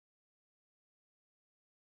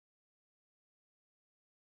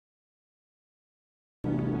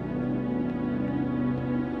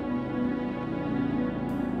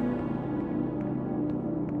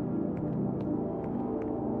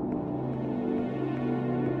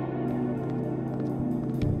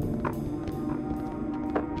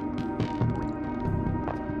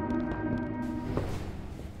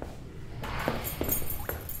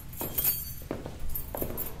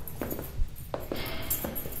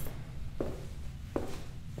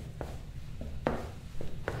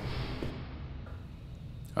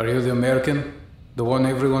Are you the American? The one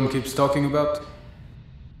everyone keeps talking about?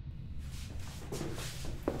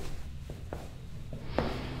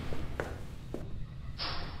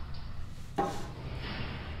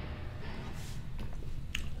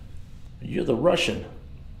 You're the Russian.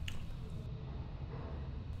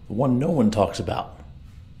 The one no one talks about.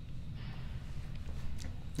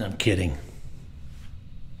 I'm kidding.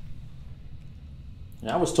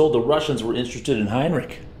 I was told the Russians were interested in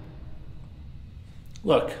Heinrich.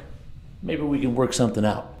 Look, maybe we can work something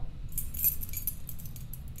out.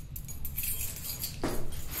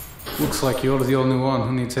 Looks like you're the only one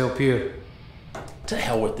who needs help here. To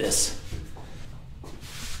hell with this.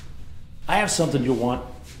 I have something you'll want.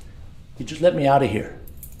 You just let me out of here.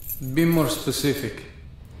 Be more specific.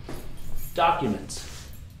 Documents.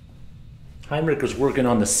 Heinrich was working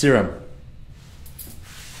on the serum.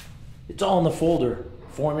 It's all in the folder.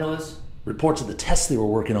 Formulas, reports of the tests they were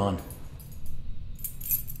working on.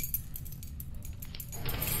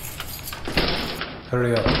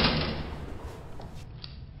 Hurry up.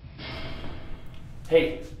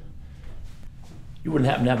 Hey, you wouldn't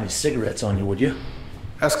happen to have any cigarettes on you, would you?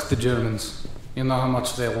 Ask the Germans. You know how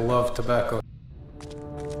much they love tobacco.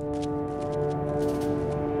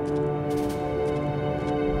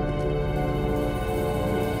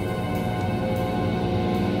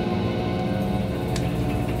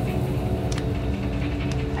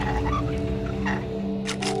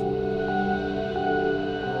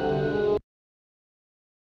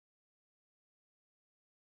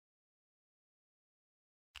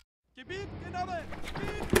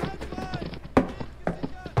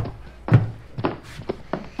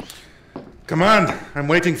 Command, I'm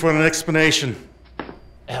waiting for an explanation.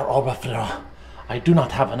 Herr Oberführer, I do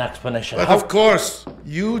not have an explanation. But of course,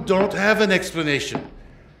 you don't have an explanation.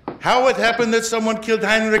 How it happened that someone killed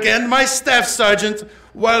Heinrich and my staff sergeant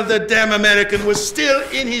while the damn American was still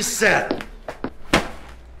in his cell.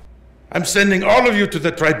 I'm sending all of you to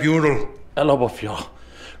the tribunal. Herr Oberführer,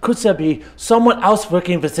 could there be someone else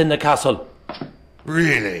working within the castle?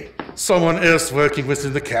 Really? Someone else working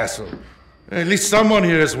within the castle? At least someone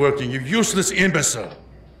here is working, you useless imbecile.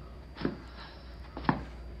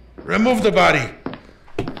 Remove the body.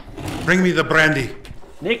 Bring me the brandy.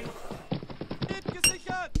 Nick?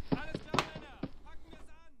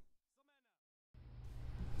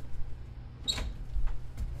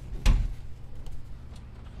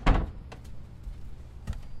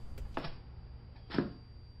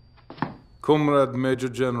 Comrade Major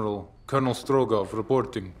General, Colonel Strogov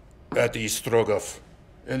reporting. That is Strogov.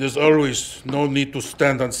 And as always, no need to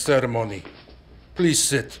stand on ceremony. Please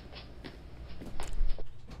sit.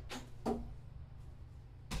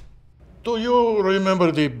 Do you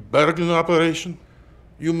remember the Bergen operation?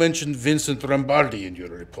 You mentioned Vincent Rambaldi in your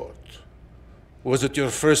report. Was it your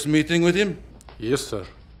first meeting with him? Yes, sir.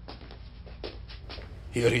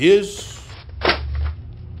 Here he is.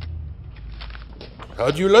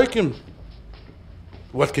 How do you like him?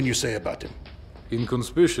 What can you say about him?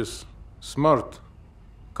 Inconspicuous, smart,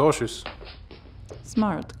 cautious.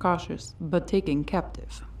 Smart, cautious, but taken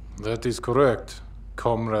captive. That is correct,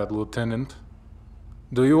 Comrade Lieutenant.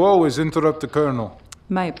 Do you always interrupt the Colonel?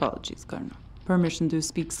 My apologies, Colonel. Permission to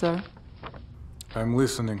speak, sir? I'm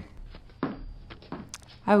listening.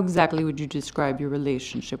 How exactly would you describe your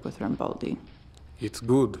relationship with Rambaldi? It's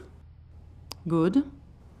good. Good?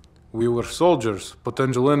 We were soldiers,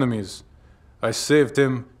 potential enemies. I saved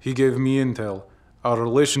him, he gave me intel. Our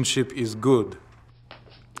relationship is good.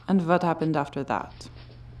 And what happened after that?